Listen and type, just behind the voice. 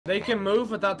They can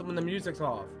move without when the music's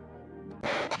off.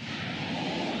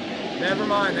 Never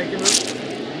mind, they can move.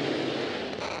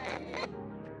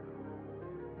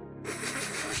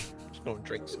 Just gonna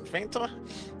drink some Fanta.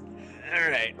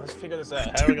 Alright, let's figure this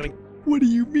out. How are we gonna... What do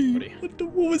you mean? What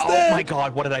was that? Oh my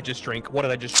god, what did I just drink? What did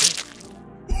I just drink?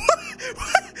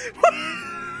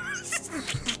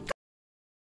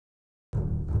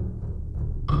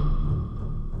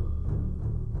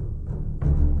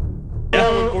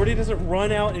 Gordy doesn't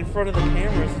run out in front of the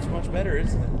cameras. It's much better,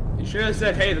 isn't it? You should have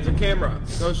said, hey, there's a camera.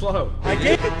 Go slow. I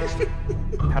did.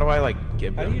 How do I, like,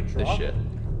 give How them do you this drop shit? it?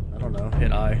 I don't know.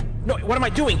 Hit I. No, what am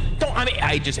I doing? Don't,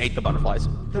 I just hate the butterflies.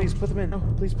 Please put them in. No.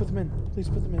 Please put them in. Please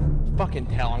put them in. Fucking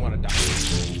hell, I'm gonna die.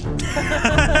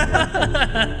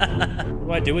 What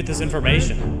do I do with this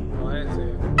information? Oh, I didn't see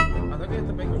it. I think we have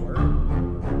to make it work.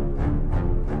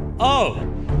 Oh!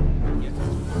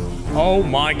 Oh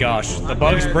my gosh. The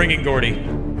bug's bringing Gordy.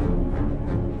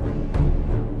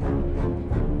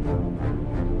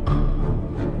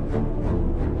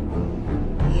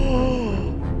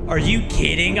 Are you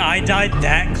kidding? I died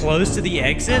that close to the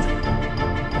exit?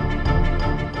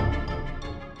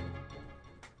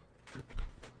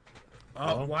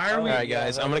 Oh, why are we? Alright,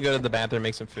 guys, I'm gonna go to the bathroom and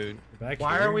make some food.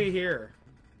 Why are we here?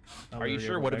 Are you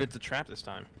sure? What if it's a trap this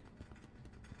time?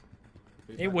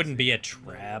 It wouldn't be a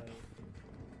trap.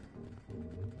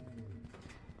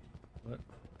 What?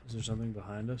 Is there something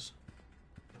behind us?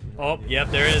 Oh,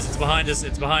 yep, there is. It's behind us.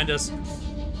 It's behind us.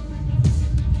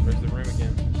 Where's the room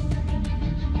again?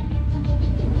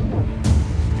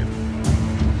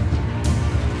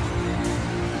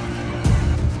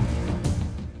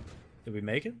 Did we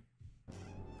make it?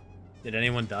 Did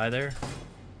anyone die there?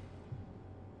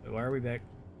 Wait, why are we back?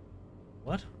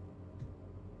 What?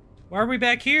 Why are we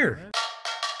back here?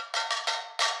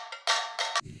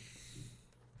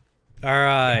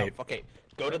 Alright. Okay,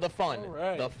 go to the fun.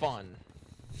 Alright. The fun.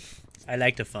 I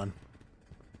like the fun.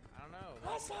 I don't know.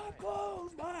 I saw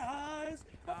close my eyes.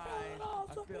 I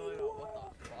feel it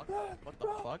all. What the fuck? What the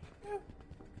fuck?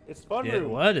 It's fun Yeah,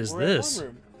 room. what is We're in this? Fun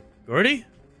room. Gordy?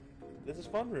 This is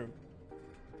fun room.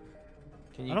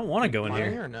 Can you, I don't want to go in climb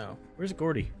here. or no? Where's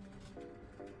Gordy?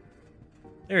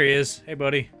 There he is. Hey,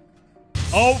 buddy.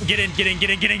 Oh, get in, get in, get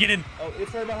in, get in, get in. Oh,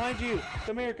 it's right behind you.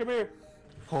 Come here, come here.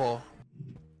 Oh.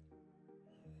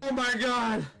 Oh my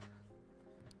god!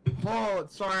 Oh,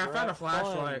 sorry, I found a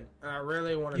flashlight. And I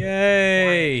really wanted to.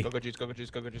 Yay! Go juice, go juice,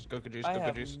 go juice, go juice, I go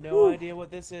have juice. no idea what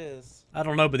this is. I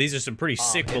don't know, but these are some pretty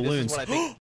sick Okay, this is balloons. what I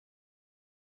think.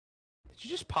 Did you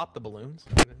just pop the balloons?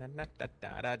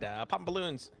 Pop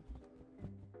balloons.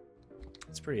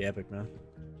 It's pretty epic, man.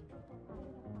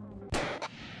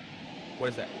 What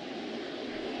is that?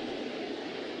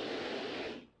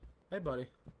 Hey, buddy.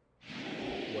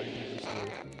 What did you just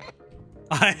do?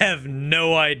 I have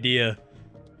no idea.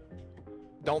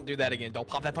 Don't do that again. Don't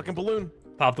pop that fucking balloon.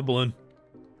 Pop the balloon.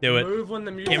 Do it. Move when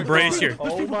the music. Embrace your...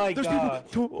 Oh my god.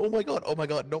 Oh my god. Oh my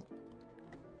god. No.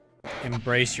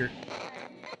 Embrace your...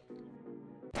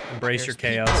 Embrace your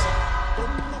chaos.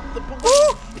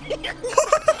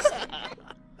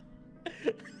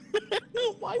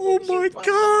 Oh my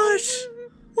gosh!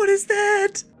 What is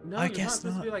that? No, I you're guess not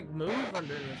supposed not. to be like move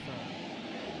under this stuff.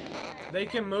 They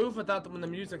can move without when the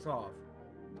music's off.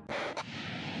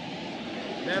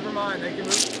 Never mind, they can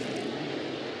move.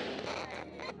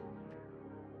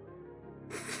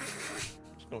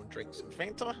 Just gonna drink some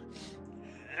Fanta.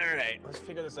 Alright, let's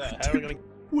figure this out. How are we gonna...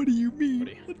 What do you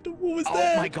mean? What was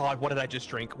that? Oh my god, what did I just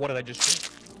drink? What did I just drink?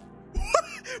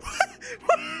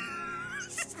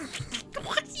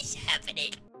 What is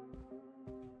happening?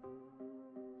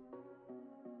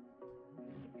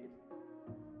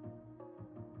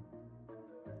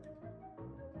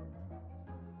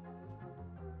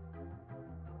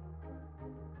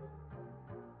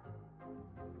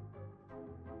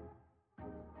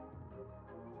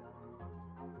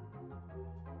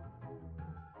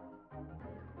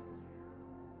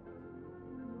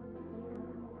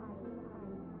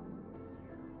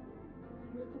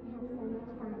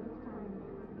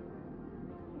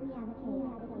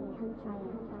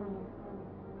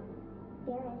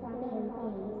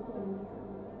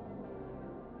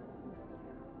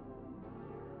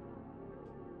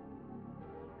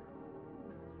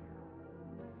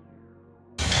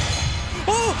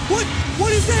 Oh,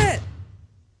 what is that?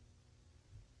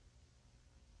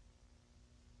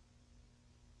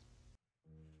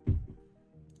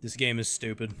 This game is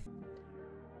stupid.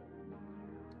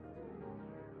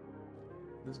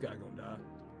 This guy gonna die.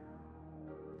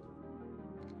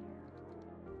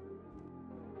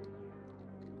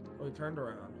 Oh, he turned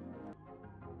around.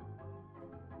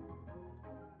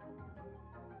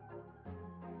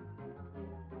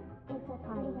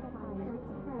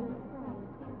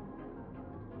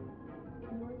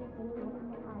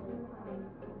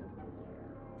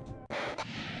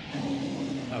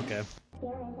 Okay.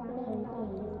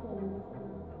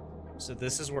 So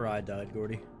this is where I died,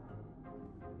 Gordy.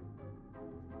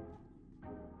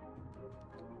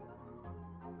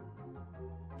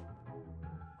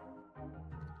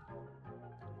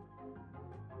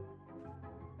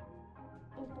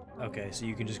 Okay, so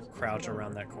you can just crouch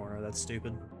around that corner. That's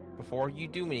stupid. Before you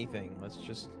do anything, let's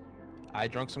just... I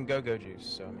drunk some go-go juice,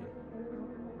 so I mean...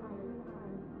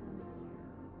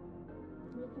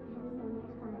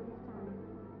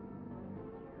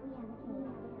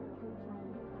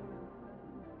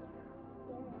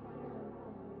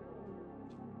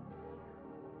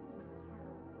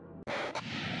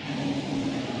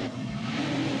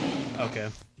 Okay.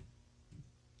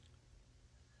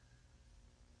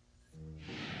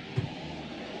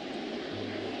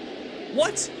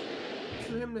 What?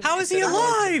 How is he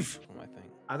alive?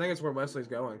 I think it's where Wesley's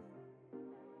going.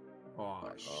 Oh,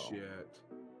 shit.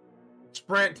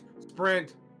 Sprint!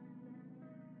 Sprint!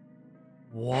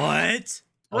 What?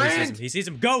 Oh, he sees him. Sprint! He sees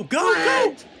him. Go, go,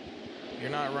 go!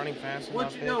 You're not running fast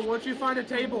enough, Once you find a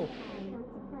table.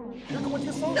 You're going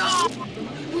too slow. No!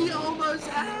 We almost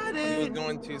had He was it!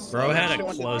 going too slow. Bro had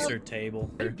a closer table.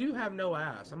 You do have no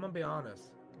ass, I'm gonna be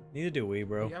honest. Neither do we,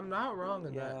 bro. Yeah, I'm not wrong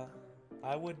in Yeah, that.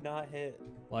 I would not hit.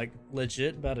 Like,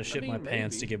 legit about to shit my mean,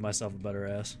 pants to maybe. give myself a better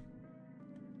ass.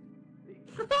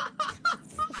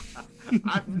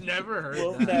 I've never heard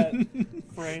Quote that.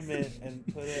 that, frame it, and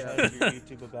put it as your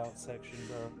YouTube about section,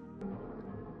 bro.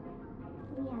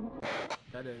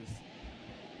 That is.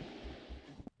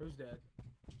 Who's dead?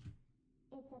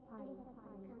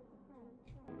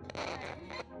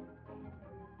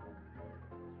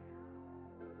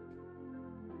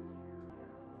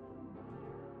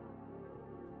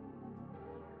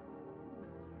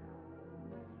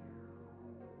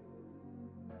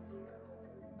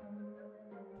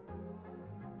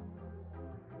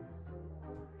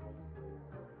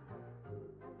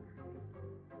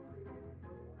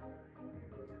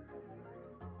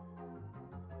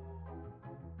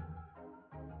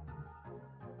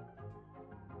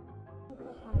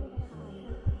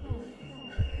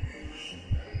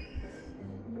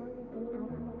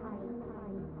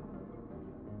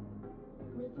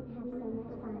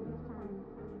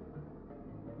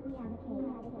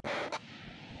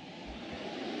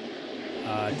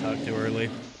 I talked too early.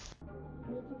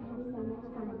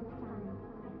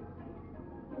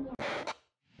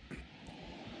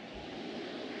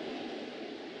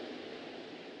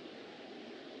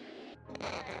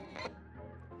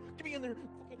 Get me in there!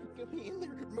 Get me in there!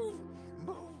 Move!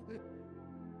 Move!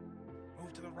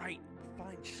 Move to the right!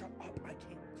 Fine, shut up. I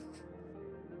can't.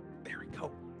 There we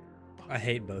go. I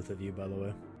hate both of you, by the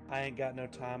way. I ain't got no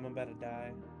time. I'm about to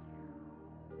die.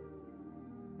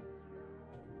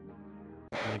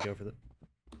 I'm gonna go for the...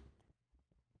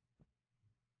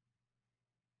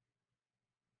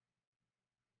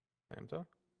 Lambda?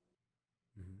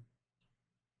 Mm-hmm.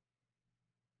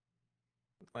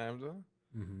 Lambda?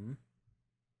 Mm-hmm.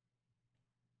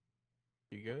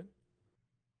 You good?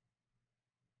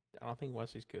 I don't think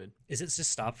Wesley's good. Is it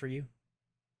just stop for you?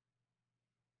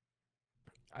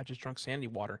 I just drunk sandy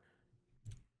water.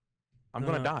 I'm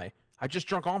gonna die. I just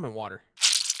drunk almond water.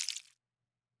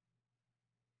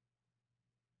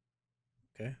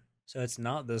 Okay. So it's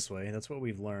not this way. That's what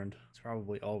we've learned. It's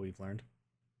probably all we've learned.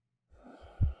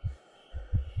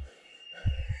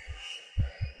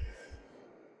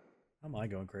 How am I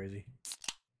going crazy?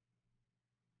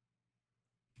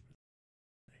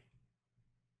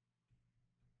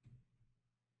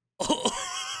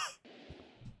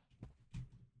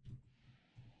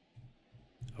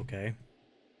 Okay.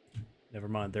 Never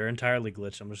mind. They're entirely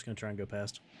glitched. I'm just gonna try and go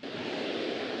past.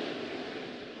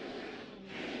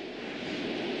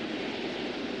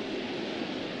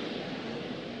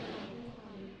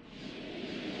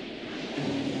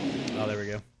 Oh, there we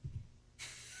go.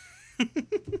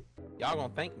 Y'all gonna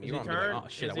thank me. Is You're he gonna be like, turned? oh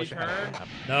shit, Is I wish he I had a turned? map.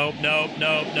 Nope, nope,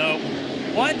 nope, nope.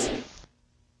 What?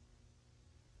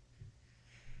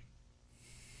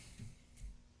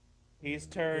 He's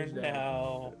turned dead.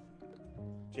 now.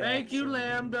 Thank you, Jackson.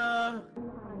 Lambda.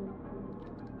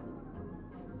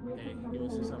 Hey, you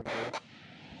want to see something cool?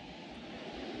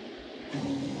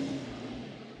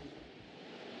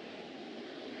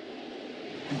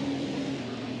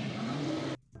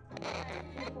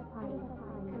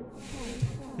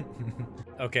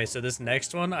 Okay, so this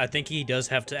next one, I think he does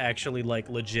have to actually, like,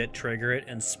 legit trigger it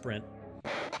and sprint.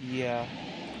 Yeah.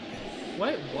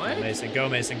 Wait, what? Mason, go,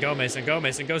 Mason, go, Mason, go,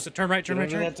 Mason, go. So turn right, turn right,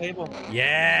 Get under turn. that table.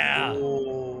 Yeah!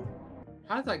 Oh.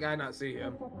 How did that guy not see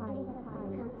him?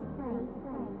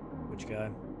 Which guy?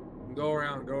 Go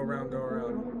around, go around, go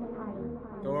around.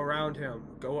 Go around him.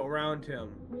 Go around him.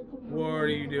 What are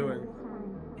you doing?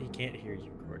 He can't hear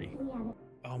you, Gordy.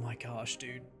 Oh my gosh,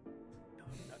 dude. No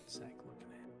nutsack looking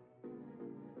at.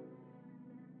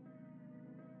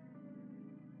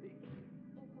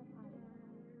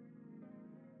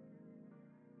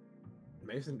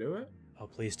 Mason, do it? Oh,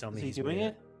 please tell me Is he he's doing made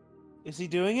it? Is he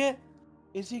doing it?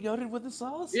 Is he goated with the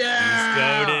sauce?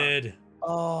 Yeah! He's goated.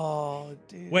 Oh,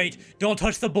 dude. Wait, don't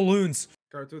touch the balloons.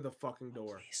 Go through the fucking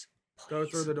door. Please, Go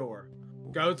through please. the door.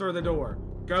 Go through the door.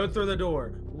 Go through the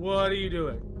door. What are you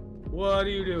doing? What are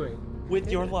you doing?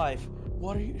 With your life.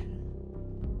 What are you?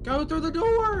 Go through the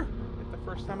door! It's the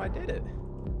first time I did it.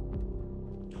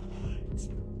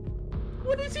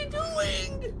 What is he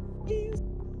doing?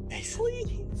 Mason,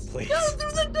 please. Go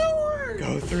through the door!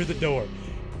 Go through the door.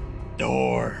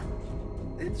 Door.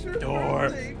 It's your Door.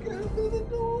 birthday. Go through the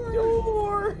door!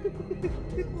 Door!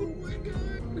 Oh my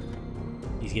god.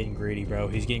 He's getting greedy, bro.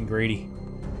 He's getting greedy.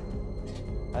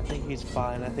 I think he's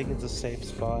fine. I think it's a safe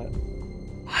spot.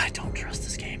 I don't trust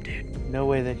this game, dude. No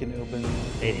way they can open.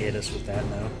 They'd hit us with that,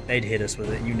 no. They'd hit us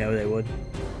with it. You know they would.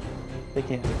 They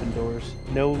can't open doors.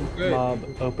 No Good. mob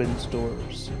opens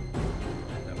doors.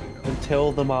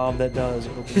 Until the mob that does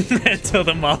opens doors. Until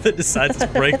the mob that decides to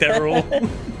break that rule.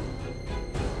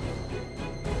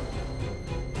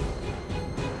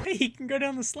 Hey, he can go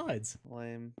down the slides.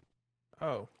 Lame.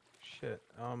 Oh, shit.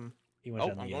 He went Oh,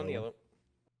 down the I'm yellow. going the yellow.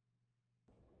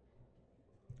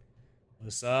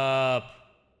 What's up?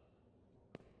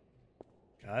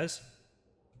 Guys?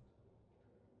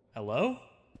 Hello?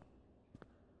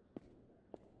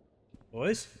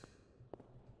 Boys?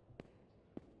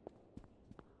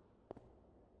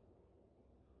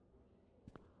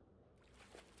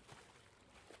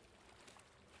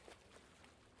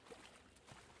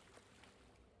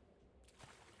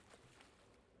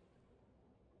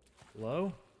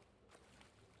 Hello?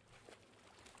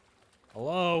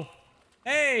 Hello?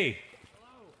 Hey!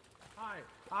 Hi.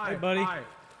 Hi. Hey, buddy. Hi.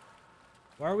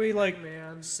 Why are we like Hey,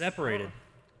 man. separated?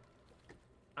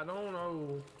 I don't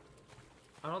know.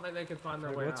 I don't think they can find their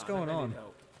Wait, way what's out. I think going they on? need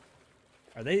help.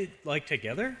 Are they like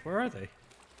together? Where are they?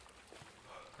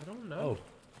 I don't know. Oh,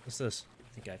 what's this?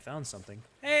 I think I found something.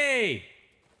 Hey!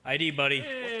 ID, buddy.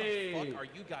 Hey! What the fuck are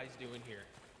you guys doing here?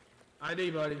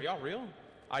 ID, buddy. Are y'all real?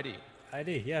 ID.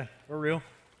 ID, yeah, we're real.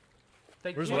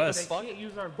 They Where's can't, Wes? They can't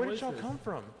use our Where did voices. y'all come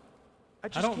from? I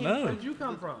don't know. Where did you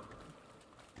come from?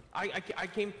 I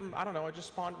came from, I don't know, I just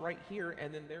spawned right here,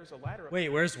 and then there's a ladder up Wait,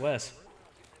 there. where's Wes?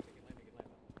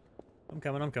 I'm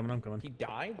coming, I'm coming, I'm coming. He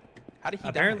died? How did he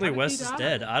Apparently die? Wes is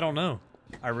dead. I don't know.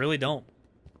 I really don't.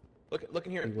 Look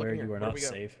in here. Look Beware, in here. you are Where do not we go?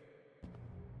 safe.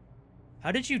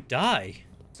 How did you die?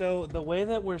 So the way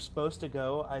that we're supposed to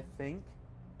go, I think,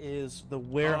 is the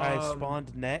where I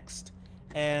spawned next,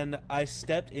 and I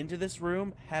stepped into this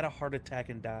room, had a heart attack,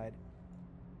 and died.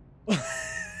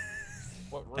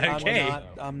 What room? Okay.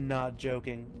 I'm not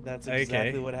joking. That's Okay.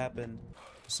 exactly what happened.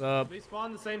 What's up? We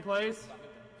spawned the same place.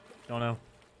 Don't know.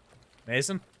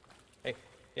 Mason? Hey,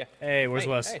 yeah. Hey, where's Hey,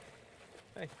 Wes?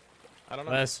 Hey. I don't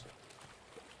know. Wes.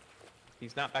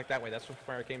 He's not back that way. That's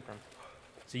where I came from.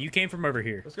 So you came from over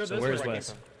here. Let's go So this where's way. Where I came Wes?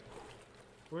 from.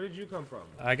 Where did you come from?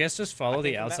 I guess just follow I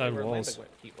the came from that outside way where walls.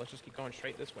 Atlantic went. Let's just keep going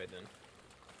straight this way then.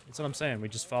 That's what I'm saying. We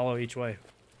just follow each way.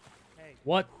 Hey.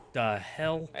 What the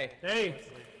hell? Hey, Hey!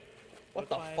 what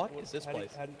the fuck is this How do-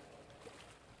 place? how do-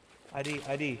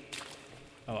 ID.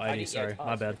 Oh, ID, ID, yeah, sorry. it's My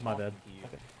us. bad, We're my talking bad. to you.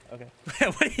 Okay.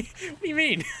 What do you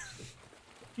mean?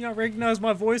 You not recognize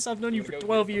my voice? I've known you for wanna go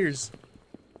 12 get years.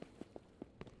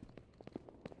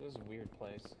 This is a weird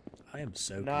place. I am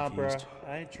so Nah, confused. bruh.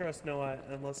 I ain't trust no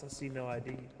unless I see no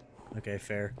ID. Okay,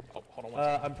 fair. Oh, hold on one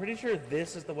second. I'm pretty sure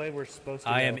this is the way we're supposed to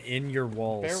I go. am in your Fair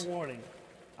walls. warning.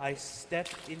 I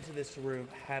stepped into this room,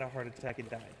 had a heart attack, and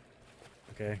died.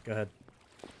 Okay, go ahead.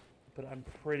 But I'm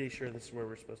pretty sure this is where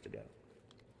we're supposed to go.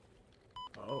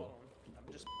 Oh.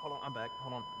 Hold on, I'm back.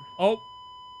 Hold on. Oh!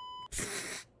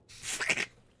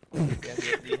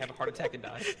 Yeah, do you have a heart attack and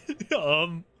die?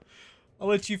 I'll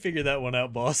let you figure that one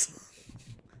out, boss.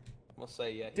 We'll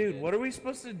say yeah. he Dude, did. what are we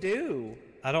supposed to do?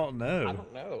 I don't know. I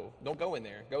don't know. Don't go in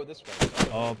there. Go this way.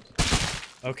 Oh,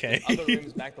 okay. Other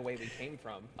rooms back the way we came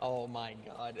from. Oh my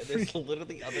god. There's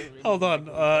literally other rooms. Hold on.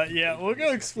 back the way we Yeah, came we'll from.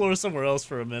 go explore somewhere else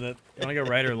for a minute. You wanna go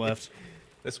right or left?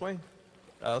 This way?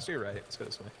 Let's do right. Let's go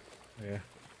this way. Yeah.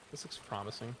 This looks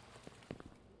promising.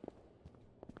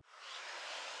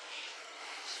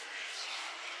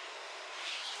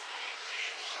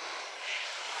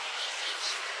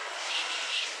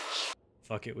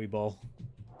 Fuck it, we ball.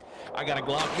 I got a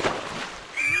Glock.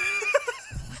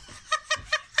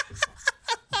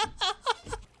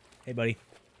 Hey, buddy.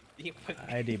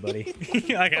 ID, buddy.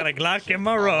 I got a Glock in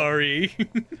my Rari.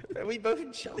 We both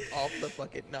jumped off the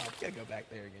fucking. No, we gotta go back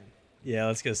there again. Yeah,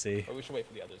 let's go see. Or we should wait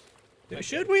for the others.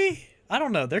 Should we? I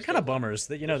don't know. They're kind of bummers.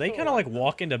 That they kind of like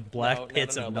walk into black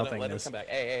pits of Let nothingness. them come back.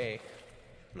 Hey.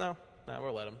 No,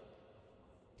 we'll let them.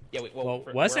 Yeah, well,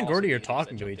 Wes and Gordy are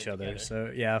talking to each other,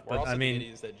 so yeah. We're But also I mean, the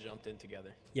idiots that jumped in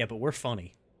together. yeah, but we're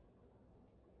funny.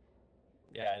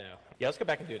 Yeah, I know. Yeah, let's go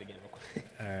back and do it again real quick.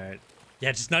 All right.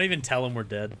 Yeah, just not even tell them we're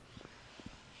dead.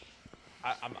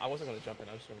 I wasn't gonna jump in.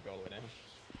 I was just gonna go all the way down.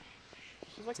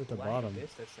 This is like It's at the lag bottom.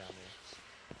 This that's down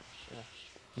there. Yeah.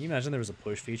 Can you imagine there was a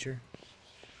push feature?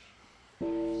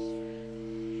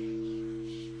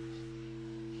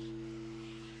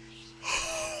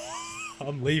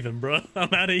 I'm leaving, bro.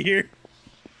 I'm out of here.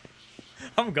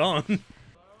 I'm gone.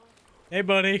 Hey,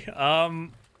 buddy. Have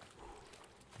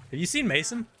you seen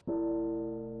Mason?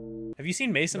 Have you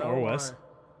seen Mason or Wes?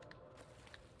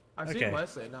 I've seen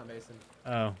Wesley, not Mason.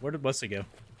 Oh, where did Wesley go?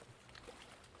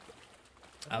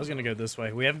 I was gonna go this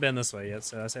way. We haven't been this way yet,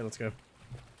 so I say let's go.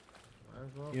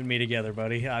 You and me together,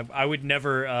 buddy. I would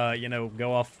never, you know,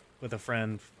 go off with a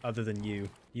friend other than you.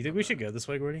 You think we should go this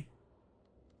way, Gordy?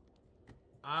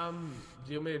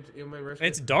 Do you want me to risk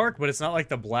It's it? dark, but it's not like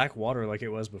the black water like it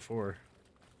was before.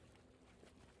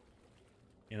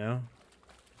 You know?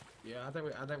 Yeah, I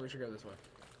think we should go this way.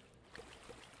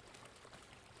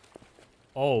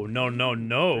 Oh, no.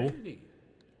 Trinity.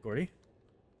 Gordy?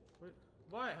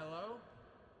 What? Hello?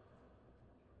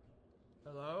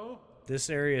 Hello? This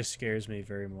area scares me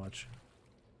very much.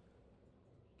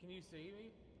 Can you see me?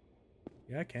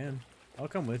 Yeah, I can. I'll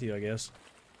come with you, I guess.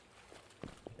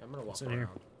 Yeah, I'm gonna walk What's in around.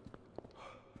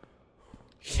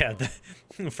 here?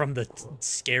 Yeah, from the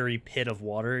scary pit of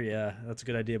water. Yeah, that's a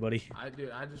good idea, buddy. I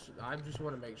just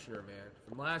want to make sure, man.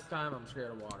 From last time, I'm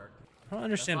scared of water. I don't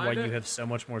understand why you have so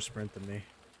much more sprint than me.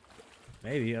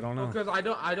 Maybe, I don't know. Because I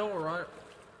don't run.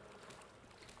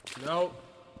 Nope.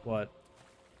 What?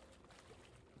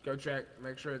 Go check.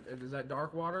 Make sure. Is that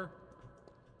dark water?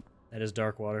 That is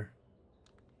dark water.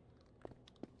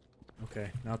 Okay,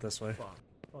 not this way. Fuck.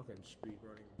 Fucking speed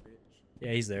running bitch.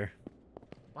 Yeah, he's there.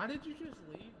 Why did you just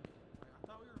leave me? I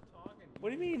thought we were talking. What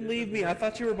do you mean leave me? I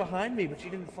thought you were behind me, but you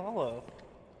didn't follow.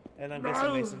 And I'm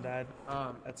guessing Mason died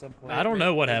at some point. I don't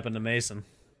know what happened to Mason.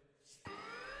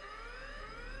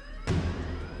 Shit,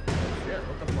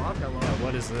 what the fuck? Hello?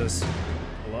 What is this?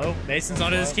 Hello? Mason's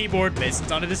onto his keyboard.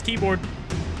 Mason's onto his keyboard.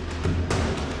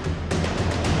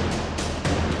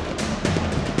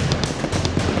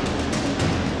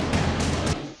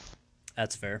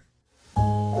 That's fair.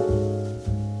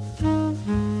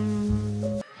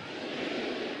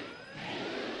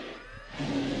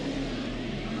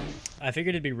 I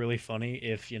figured it'd be really funny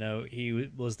if, you know, he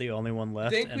was the only one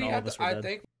left and all of us were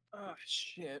dead. Oh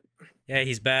shit. Yeah,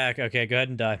 he's back. Okay, go ahead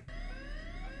and die.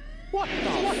 What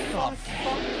the fuck?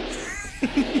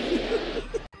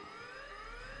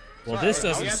 Well, this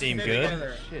doesn't seem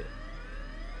good. Shit.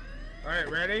 Alright,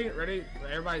 ready? Ready?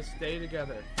 Everybody stay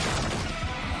together.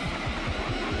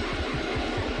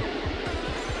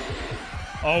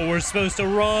 Oh, we're supposed to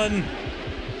run.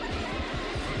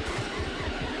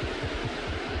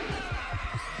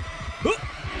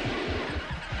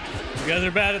 You guys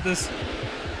are bad at this.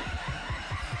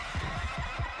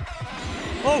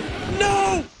 Oh,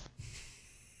 no!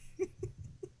 You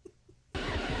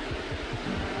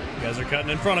guys are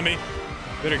cutting in front of me.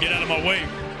 Better get out of my way.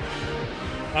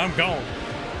 I'm gone.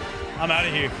 I'm out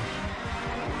of here.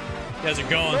 You guys are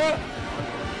gone.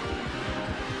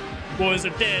 Boys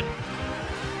are dead.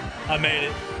 I made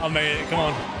it. I made it. Come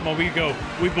on. Come on, we go.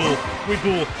 We bull. We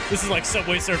bull. This is like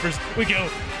Subway Surfers. We go.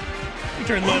 We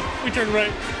turn left. We turn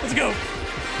right. Let's go.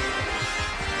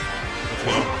 Let's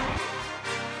go.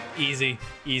 Easy.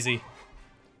 Easy.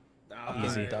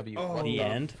 Easy. W. Oh, What the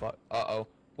end. Fuck? Uh-oh.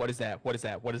 What is that? What is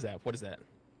that? What is that? What is that?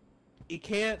 He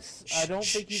can't. I don't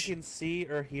think he can see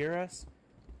or hear us.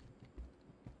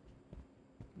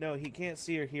 No, he can't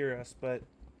see or hear us, but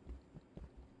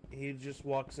he just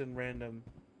walks in random.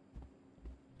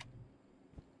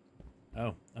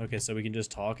 Oh, okay, so we can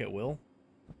just talk at will?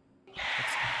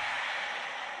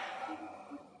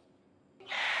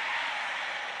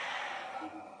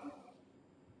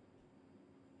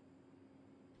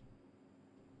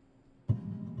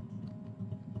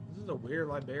 This is a weird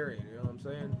librarian, you know what I'm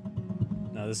saying?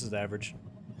 No, this is average.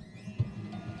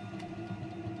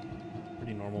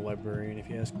 Pretty normal librarian, if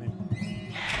you ask me.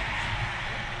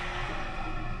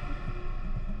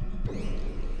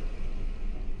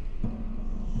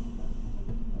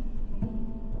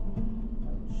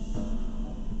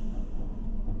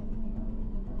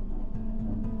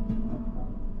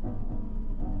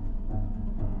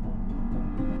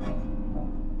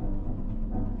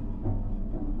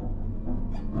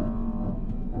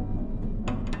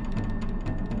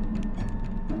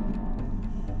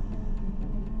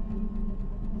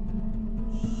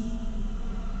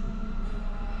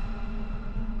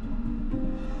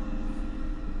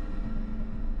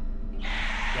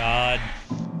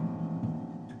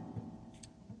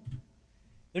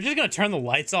 They're just gonna turn the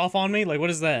lights off on me? Like, what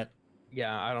is that?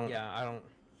 Yeah, I don't.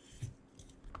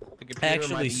 The computer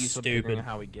Actually might be useful figuring stupid. out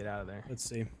how we get out of there. Let's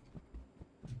see.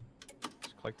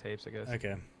 Just collect tapes, I guess.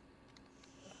 Okay.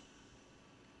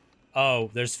 Oh,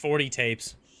 there's 40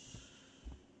 tapes.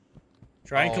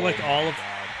 Try and collect all of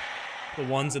the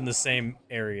ones in the same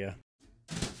area.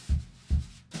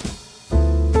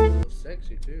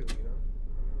 Sexy too, you know.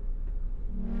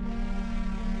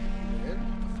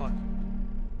 Yeah. Fuck.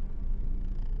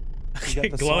 You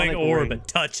got the Glowing sonic orb ring. and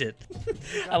touch it.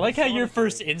 I like how your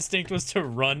first instinct was to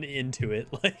run into it.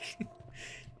 Like,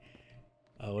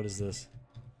 oh, what is this?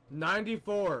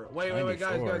 94. Wait,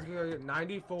 guys, 94.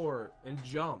 94 and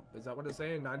jump. Is that what it's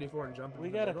saying? 94 and jump. We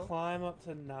gotta climb up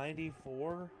to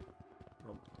 94.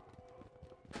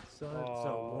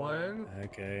 So 1.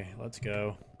 Okay, let's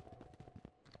go.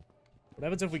 What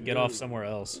happens if we get off somewhere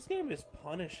else? This game is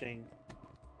punishing.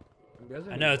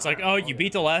 I know, it's like, oh, you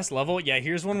beat the last level? Yeah,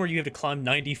 here's one where you have to climb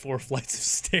 94 flights of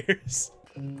stairs.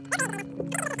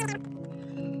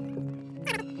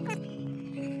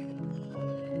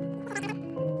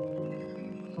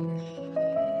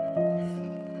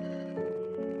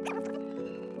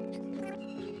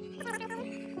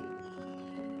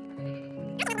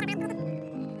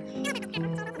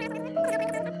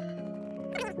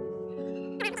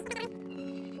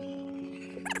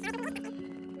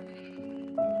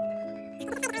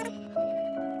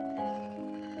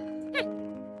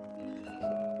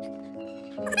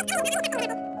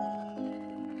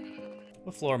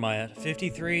 What floor am I at?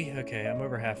 53? Okay, I'm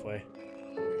over halfway.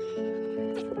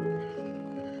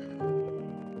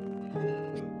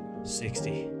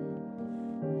 60.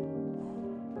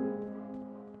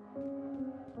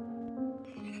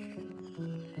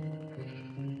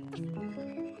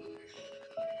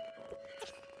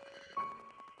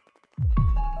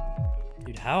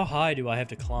 Dude, how high do I have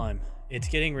to climb? It's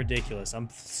getting ridiculous. I'm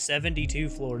 72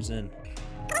 floors in.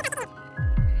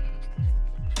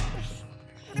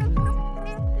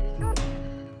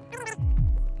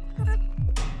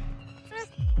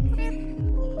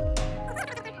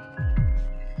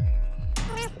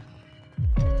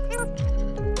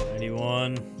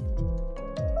 '91,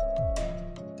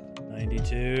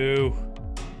 92,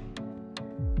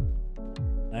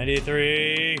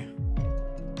 93,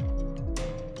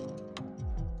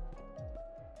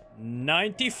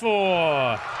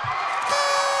 94.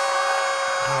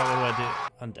 What do I do?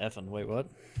 I'm deafened. Wait, what?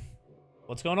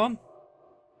 What's going on?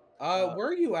 Where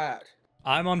are you at?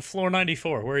 I'm on floor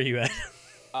 94. Where are you at?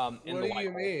 In What the do white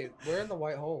you hole. mean? We're in the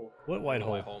white hole. What white The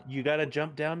hole? white hole. You gotta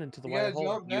jump down into the You white gotta hole.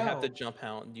 jump You have to down. jump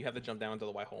out. You have to jump down into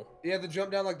the white hole. You have to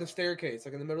jump down like the staircase,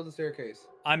 like in the middle of the staircase.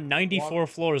 I'm 94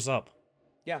 floors up.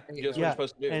 Yeah, that's what Yeah, you're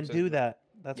supposed to do. and So do that.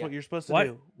 That's Yeah. what you're supposed to What?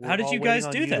 do. How did all you waiting guys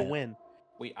on do you to that? win.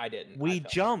 I didn't. We I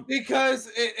fell. jumped.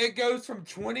 Because it goes from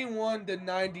 21 to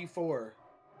 94.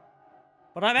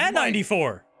 But I'm at You might-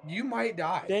 94. You might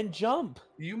die. Then jump.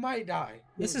 You might die.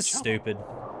 This is Jump. stupid.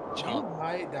 You Jump.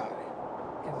 might die.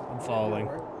 I'm falling.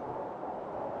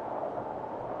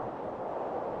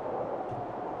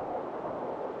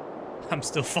 I'm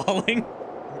still falling.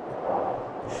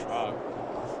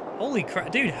 Holy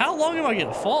crap. Dude, how long am I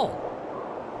gonna fall?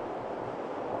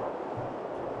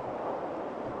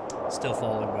 Still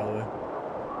falling, by the way.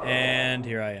 And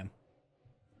here I am.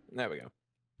 There we go.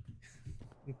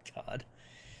 God.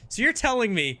 So you're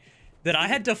telling me that I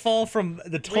had to fall from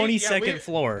the 22nd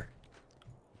floor?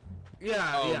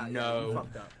 Yeah, Oh, yeah. no. You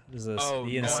fucked up. What is this? Oh,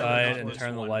 Be no, I inside know and this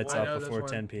turn the one. lights I off know this before one.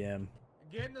 10 p.m.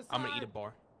 Get inside. I'm gonna eat a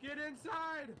bar. Get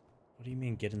inside. What do you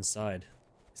mean, get inside?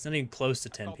 It's not even close to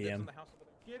 10 p.m.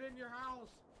 Get in your house.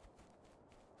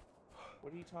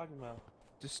 What are you talking about?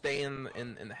 Just stay in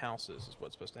the houses is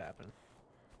what's supposed to happen.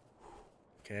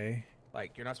 Okay.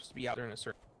 Like you're not supposed to be out there in a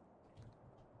certain.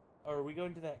 Oh, are we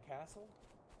going to that castle?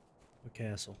 What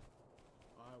castle?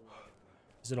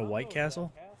 Is it a white Oh, that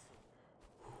castle?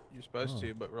 You're supposed Oh.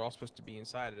 to, but we're all supposed to be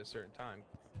inside at a certain time.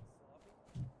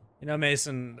 You know,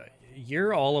 Mason,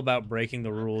 you're all about breaking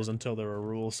the rules until there are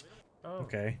rules. Oh.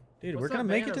 Okay. Dude, What's we're gonna that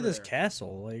make van it to over this there?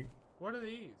 castle. Like, What are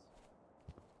these?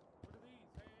 What are these?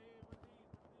 Hey, what are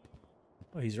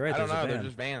these? oh, he's right. I don't There's know. a They're van.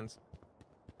 just vans.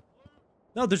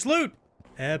 No, there's loot!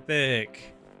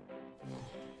 Epic.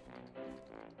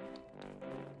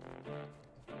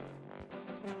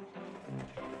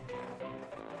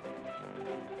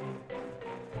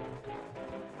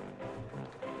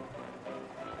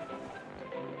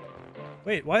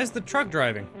 Wait, why is the truck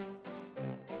driving?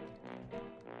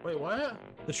 Wait, what?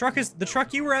 The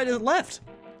truck you were at is left.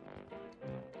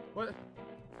 What?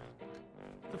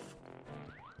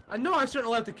 I know I shouldn't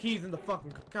have left the keys in the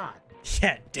fucking car.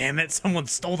 Yeah, damn it, someone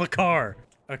stole the car.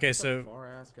 Okay, so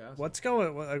Far ass castle. What's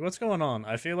going on?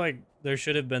 I feel like there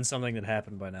should have been something that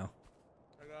happened by now.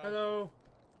 Hello.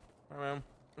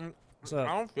 What's up?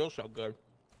 I don't feel so good.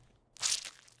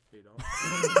 You don't.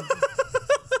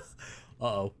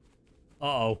 Uh-oh.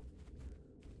 Uh-oh.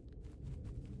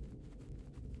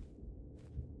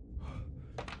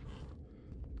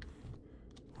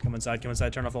 Come inside,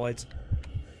 turn off the lights.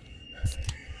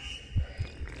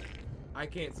 I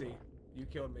can't see. You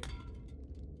killed me.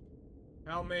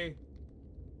 Help me.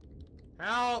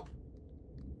 Help!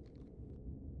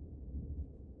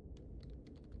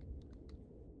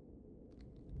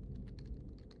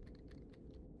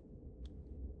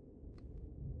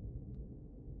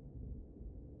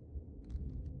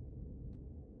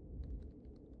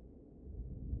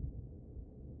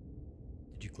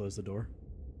 Did you close the door?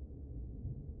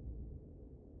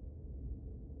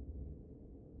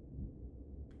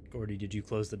 Gordy, did you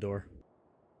close the door?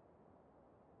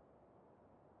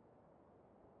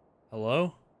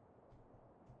 Hello?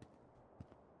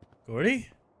 Gordy?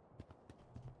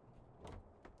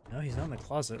 No, he's not in the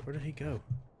closet. Where did he go?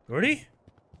 Gordy?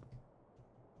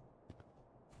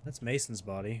 That's Mason's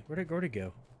body. Where did Gordy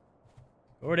go?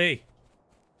 Gordy!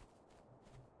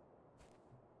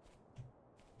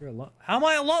 You're alone. How am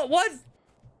I alone? What?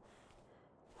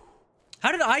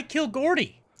 How did I kill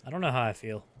Gordy? I don't know how I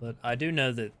feel, but I do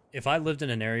know that if I lived in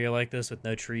an area like this with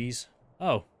no trees...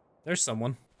 Oh, there's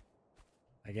someone.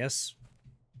 I guess.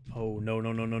 Oh, no.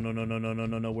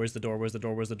 Where's the door? Where's the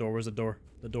door? Where's the door? Where's the door?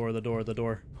 The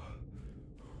door.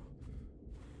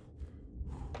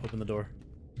 Open the door.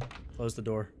 Close the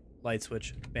door. Light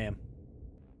switch. Bam.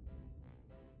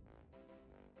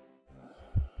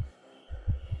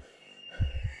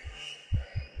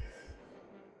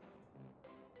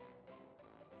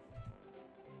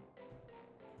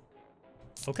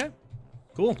 Okay.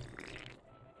 Cool.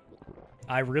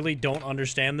 I really don't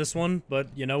understand this one, but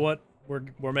you know what?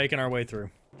 We're making our way through.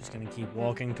 Just gonna keep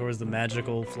walking towards the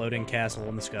magical floating castle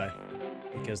in the sky.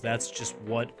 Because that's just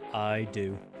what I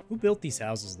do. Who built these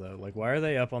houses though? Like, why are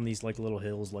they up on these like little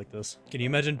hills like this? Can you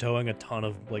imagine towing a ton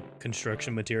of like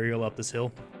construction material up this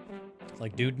hill?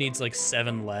 Like, dude needs like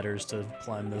 7 ladders to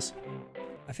climb this.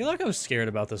 I feel like I was scared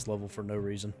about this level for no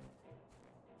reason.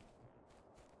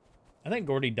 I think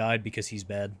Gordy died because he's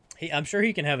bad. I'm sure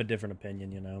he can have a different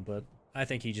opinion, you know, but I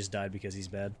think he just died because he's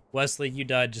bad. Wesley, you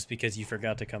died just because you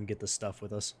forgot to come get the stuff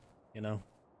with us, you know?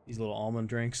 These little almond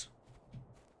drinks.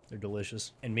 They're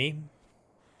delicious. And me?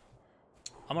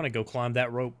 I'm gonna go climb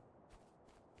that rope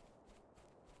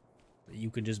that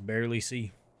you can just barely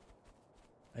see.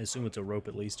 I assume it's a rope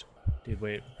at least. Dude,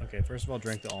 wait. Okay, first of all,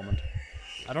 drink the almond.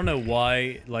 I don't know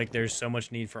why, like, there's so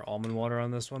much need for almond water on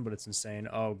this one, but it's insane.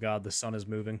 Oh, God, the sun is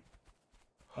moving.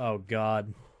 Oh,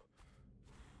 God.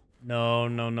 No,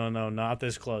 not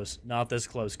this close. Not this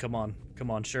close. Come on. Come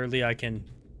on. Surely I can...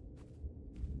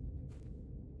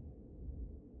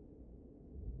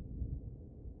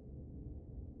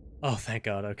 Oh, thank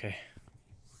God. Okay.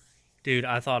 Dude,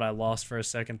 I thought I lost for a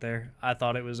second there. I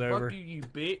thought it was over. Fuck you,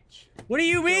 bitch. What do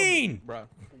you mean? Bro.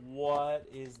 What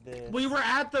is this? We were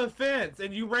at the fence,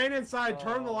 and you ran inside,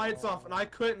 turned the lights off, and I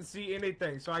couldn't see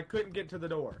anything, so I couldn't get to the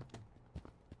door.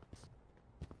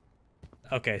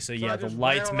 Okay, so So yeah, I the just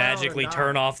lights ran around magically and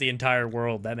turn died. off the entire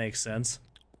world. That makes sense.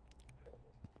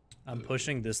 I'm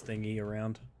pushing this thingy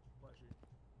around.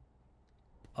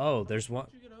 Oh, there's one.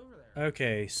 How'd you get over there?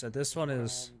 Okay, so this one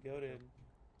is... Goated.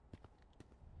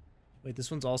 Wait, this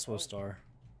one's also a star.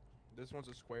 This one's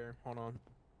a square. Hold on.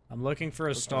 I'm looking for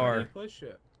a How do star. you push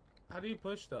it? How do you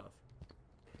push stuff?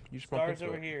 You just bump Stars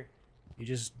into over it. here. You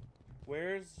just...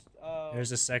 Where's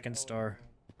There's a second star.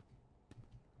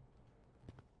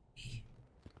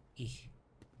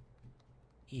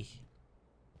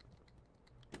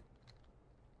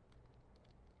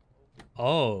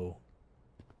 Oh.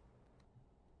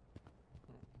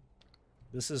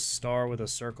 This is star with a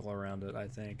circle around it, I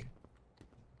think.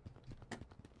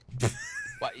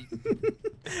 What?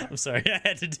 I'm sorry, I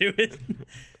had to do it.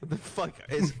 What the fuck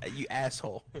is you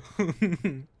asshole?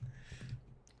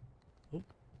 Oh.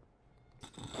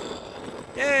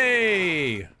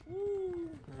 Yay!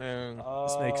 Man.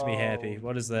 This makes me happy.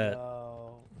 What is that?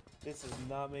 No. This does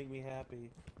not make me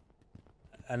happy.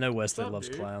 I know Wesley up, loves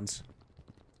dude? clowns.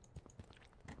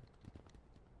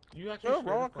 You actually Oh, scared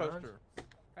roller of clowns? coaster.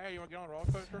 Hey, you wanna get on a roller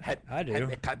coaster? I do.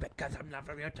 Because I'm not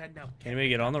from your town now. Can we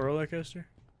get on the roller coaster?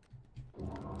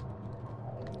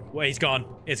 Wait, he's gone.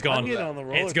 It's gone. I'm getting on the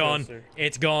roller It's gone. coaster.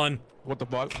 It's gone. What the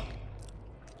fuck?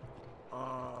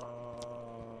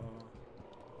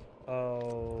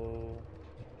 Oh.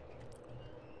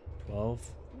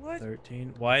 12, What?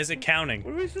 13. Why is it counting?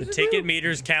 What are we The supposed to ticket do?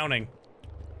 meter's counting.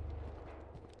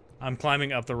 I'm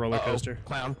climbing up the roller coaster.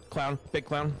 Clown, big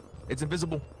clown. It's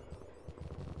invisible.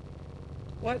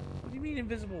 What? What do you mean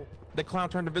invisible? The clown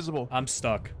turned invisible. I'm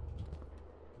stuck.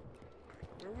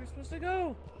 Where are we supposed to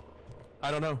go? I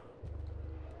don't know.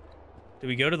 Do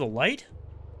we go to the light?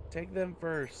 Take them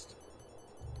first.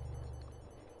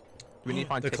 Do we need to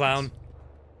find the tickets? clown.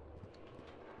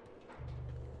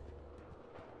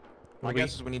 My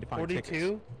guess is we need to find 42,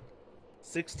 tickets.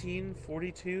 16,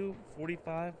 42,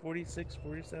 45, 46,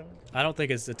 47. I don't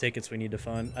think it's the tickets we need to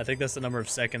find. I think that's the number of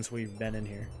seconds we've been in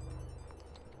here.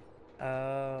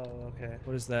 Oh, okay.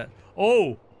 What is that?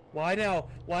 Oh! Why now?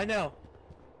 Why now?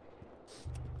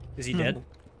 Is he dead?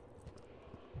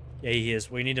 Yeah, he is.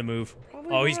 We need to move.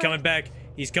 Probably Oh, he's not. coming back.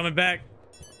 He's coming back.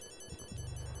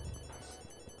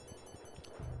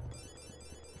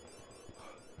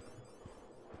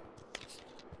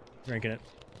 Drinking it.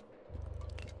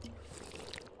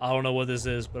 I don't know what this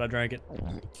is, but I drank it.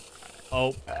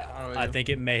 Oh, I think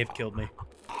it may have killed me.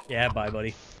 Yeah, bye,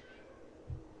 buddy.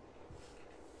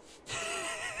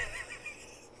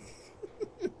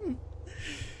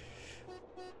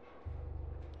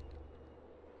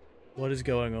 What is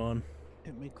going on?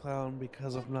 Hit me, clown,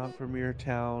 because I'm not from your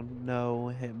town. No,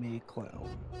 hit me,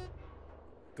 clown.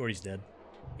 Gordy's dead.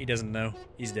 He doesn't know.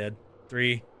 He's dead.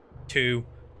 3, 2,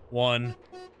 1.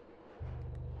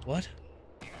 What?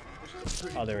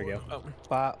 Oh, there we go. Oh,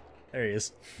 Bop. There he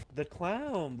is. The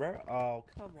clown, bro. Oh,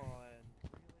 come on.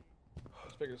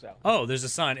 let's figure this out. Oh, there's a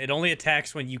sign. It only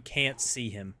attacks when you can't see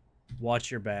him.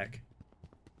 Watch your back.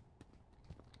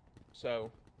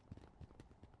 So,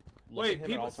 look Wait, at him at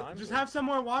people, all times, just or- have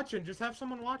someone watching. Just have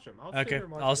someone watch him. I'll Okay,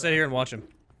 I'll sit here and watch him.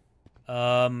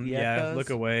 Yeah, cuz. look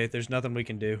away. There's nothing we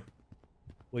can do.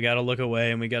 We gotta look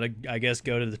away, and we gotta, I guess,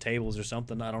 go to the tables or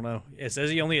something. I don't know. It says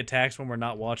he only attacks when we're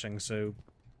not watching, so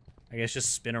I guess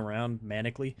just spin around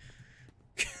manically.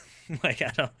 Like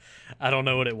I don't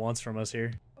know what it wants from us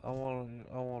here. I want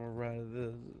to ride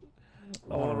this.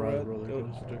 I wanna ride a roller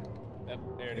coaster. Yep,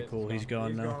 there it Okay, is. cool. It's He's gone. gone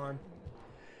He's now. gone.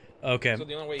 Okay. So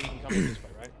the only way you can come is this way,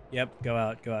 right? Yep. Go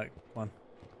out. Go out. Come on.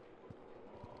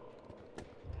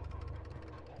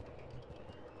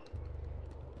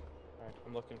 Alright,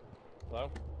 I'm looking. Hello?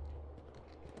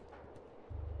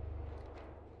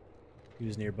 He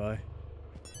was nearby.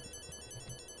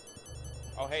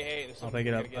 Oh, hey, there's I'll something pick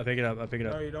it we up. gotta I'll get. pick it up. I'll pick it No,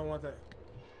 up. you don't want that.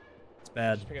 It's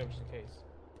bad. Just pick it up just in case.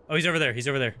 Oh, he's over there. He's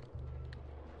over there.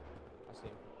 I see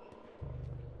him.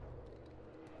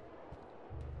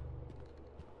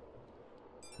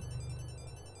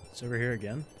 It's over here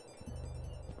again.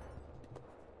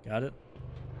 Got it.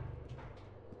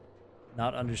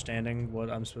 Not understanding what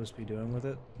I'm supposed to be doing with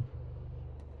it.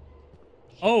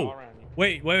 All Oh! around you.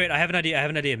 Wait. I have an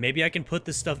idea. Maybe I can put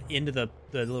this stuff into the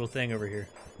little thing over here.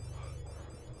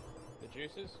 The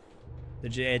juices?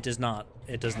 It does not.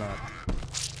 It does not.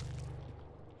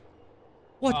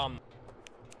 What?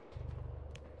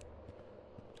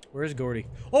 Where's Gordy?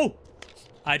 Oh!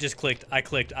 I just clicked. I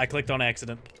clicked on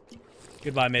accident.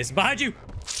 Goodbye, Mason. Behind you!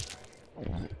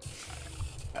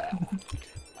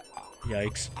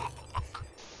 Yikes.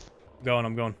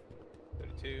 I'm going.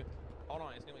 32. Hold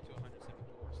on, it's gonna be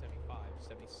 274, 75,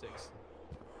 76.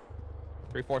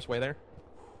 3/4 way there.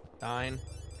 9,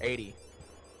 80.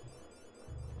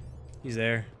 He's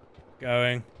there.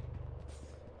 Going.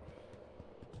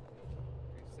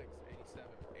 86, 87,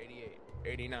 88,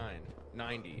 89,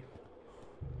 90.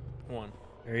 1.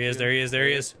 There he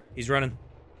is. He's running.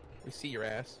 We see your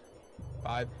ass.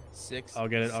 5, 6. I'll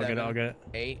get it.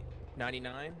 8,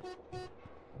 99.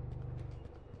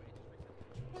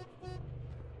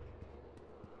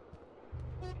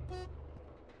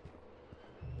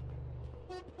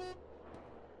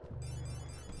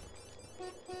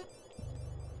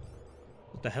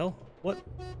 What the hell? What?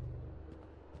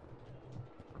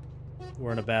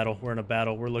 We're in a battle.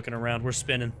 We're looking around. We're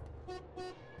spinning.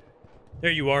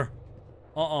 There you are.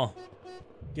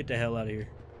 Get the hell out of here.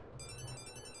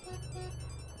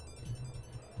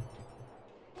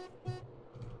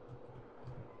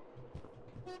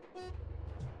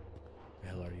 The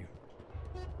hell are you?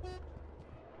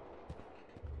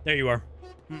 There you are.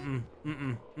 Mm-mm.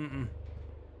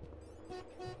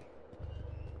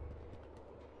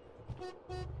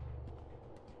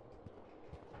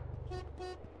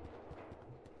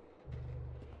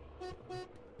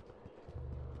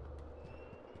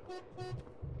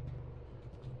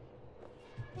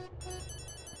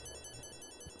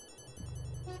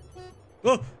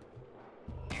 Oh!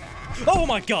 Oh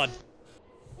my god!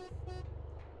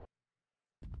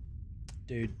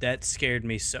 Dude, that scared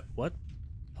me so... What?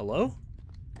 Hello?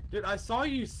 Dude, I saw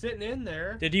you sitting in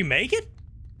there. Did you make it?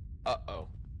 Uh-oh.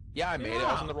 Yeah, I made it.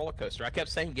 I was on the roller coaster. I kept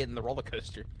saying get in the roller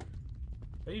coaster.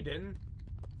 No, you didn't.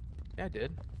 Yeah, I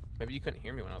did. Maybe you couldn't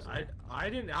hear me when I was in there. I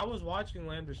didn't. I was watching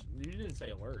Lambda. You didn't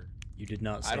say a word. You did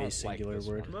not I say don't a like singular this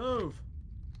word. one. Move.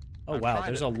 Oh I'm wow, trying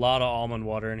there's to- a lot of almond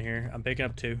water in here. I'm picking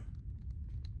up 2.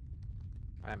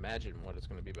 I imagine what it's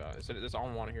going to be about. There's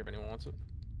almond water here if anyone wants it.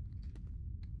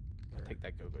 I'll take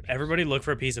that go-go juice. Everybody look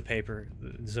for a piece of paper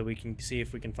so we can see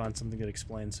if we can find something that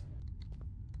explains.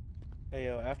 Hey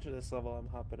yo, after this level, I'm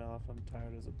hopping off. I'm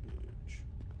tired as a bitch.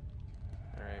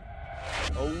 Alright.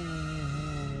 Oh.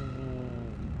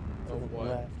 Oh, To the what?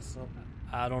 left, some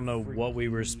I don't know what we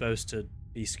were freaky- supposed to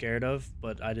be scared of,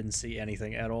 but I didn't see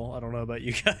anything at all. I don't know about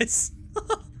you guys.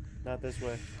 Not this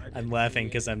way. I I'm didn't laughing see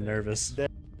because I'm anything. nervous.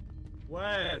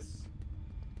 Wes.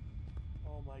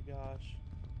 Oh my gosh.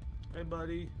 Hey,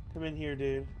 buddy. Come in here,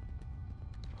 dude.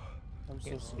 I'm so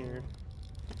Can't- scared.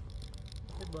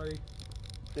 Hey, buddy.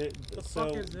 The So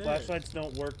fuck is this? flashlights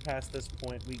don't work past this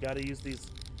point. We got to use these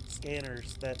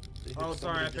scanners that. Oh,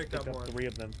 sorry, I just picked up one. 3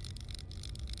 of them.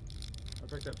 I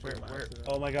picked up 2 Where- by where- accident.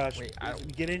 Oh my gosh! Wait, I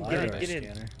don't- Get in! Why Get are in! there Get in!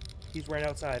 scanner? He's right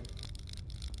outside.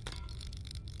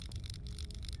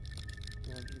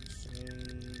 What you say?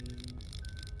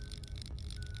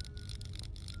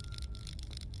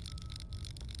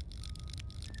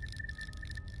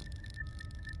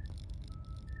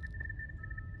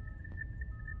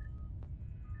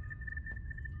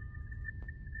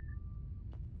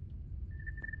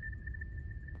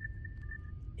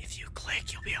 If you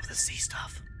click, you'll be able to see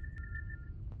stuff.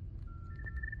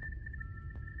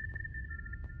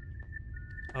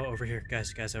 Oh, over here.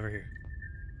 Guys, over here.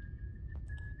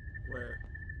 Where?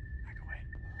 Back away.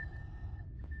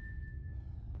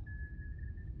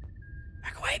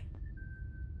 Back away!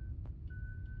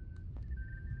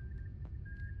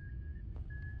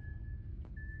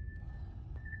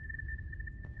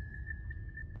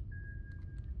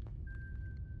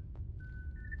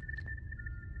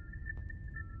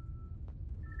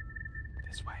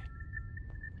 This way.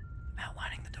 I'm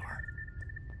outlining the door.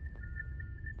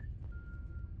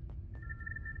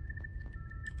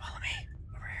 Follow me.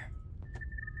 Over here.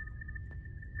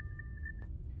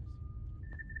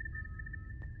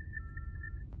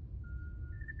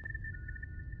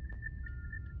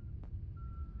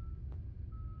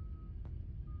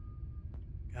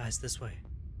 Guys, this way.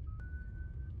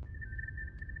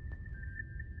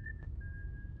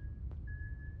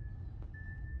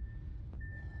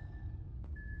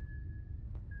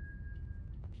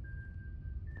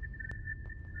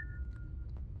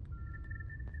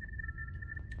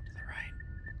 To the right.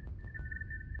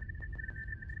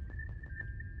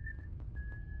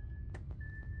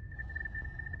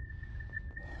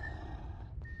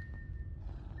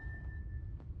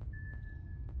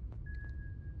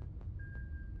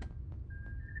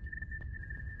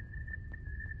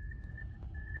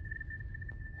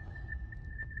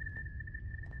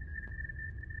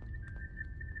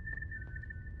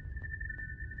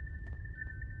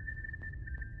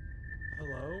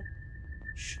 Hello?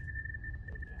 Shh.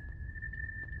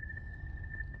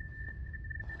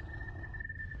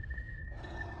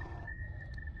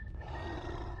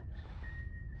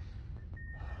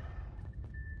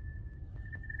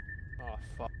 Oh,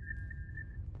 fuck.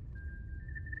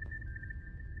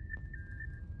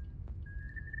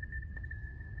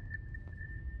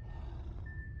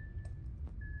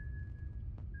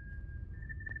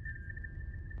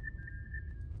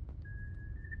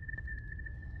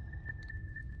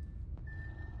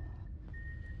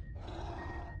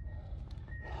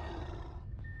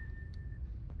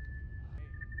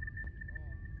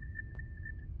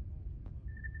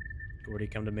 Gordy,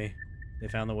 come to me. They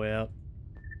found the way out.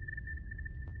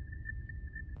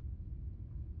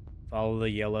 Follow the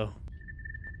yellow.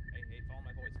 Hey, follow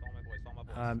my voice, follow my voice,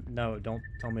 follow my voice. No, don't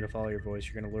tell me to follow your voice.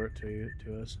 You're gonna lure it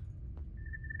to us.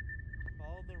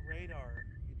 Follow the radar.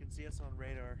 You can see us on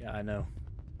radar. Yeah, I know.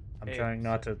 I'm Hey, trying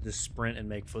not to just sprint and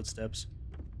make footsteps.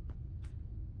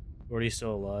 Gordy's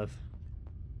still alive.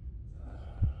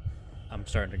 I'm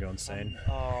starting to go insane.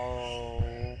 Oh,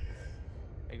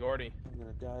 Hey, Gordy. I'm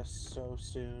gonna die so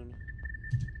soon.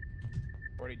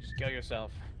 Gordy, just kill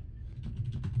yourself.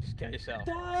 Just kill yourself.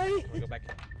 Die! We go back.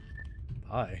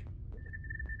 Bye.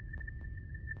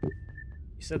 You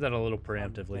said that a little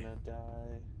preemptively. I'm gonna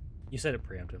die. You said it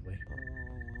preemptively.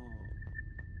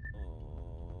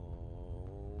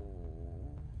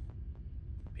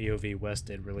 POV West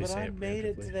did really But say I it made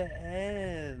it to preemptively. the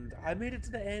end. I made it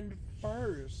to the end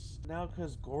first. Now,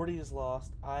 because Gordy is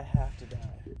lost, I have to die.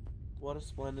 What a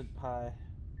splendid pie.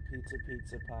 Pizza,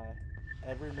 pizza pie.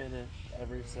 Every minute,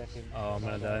 every second. Oh, I'm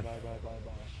gonna Bye, die. Bye, bye, bye,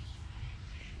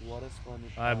 bye. What a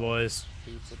splendid Bye, pie. boys.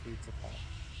 Pizza, pizza pie.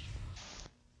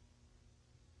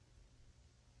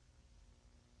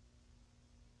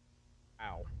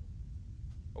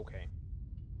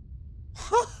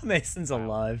 Mason's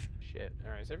alive. Shit.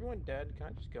 Alright, is everyone dead? Can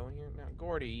I just go in here now?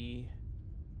 Gordy.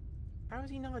 How is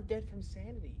he not dead from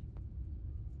sanity?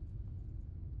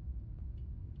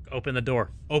 Open the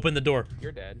door. Open the door.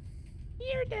 You're dead.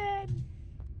 You're dead.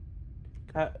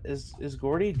 Is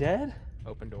Gordy dead?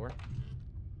 Open door.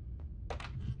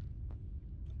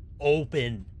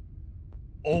 Open.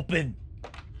 Open.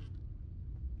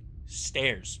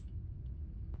 Stairs.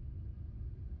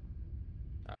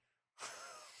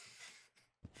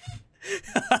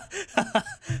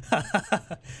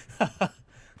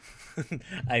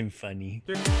 I'm funny.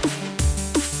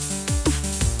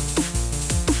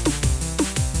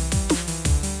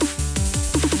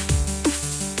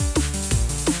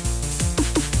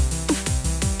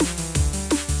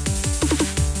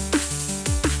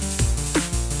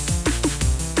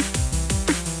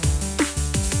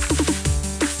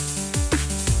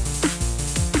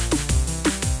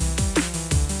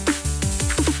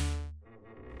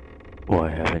 Why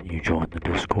haven't you joined the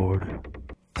Discord?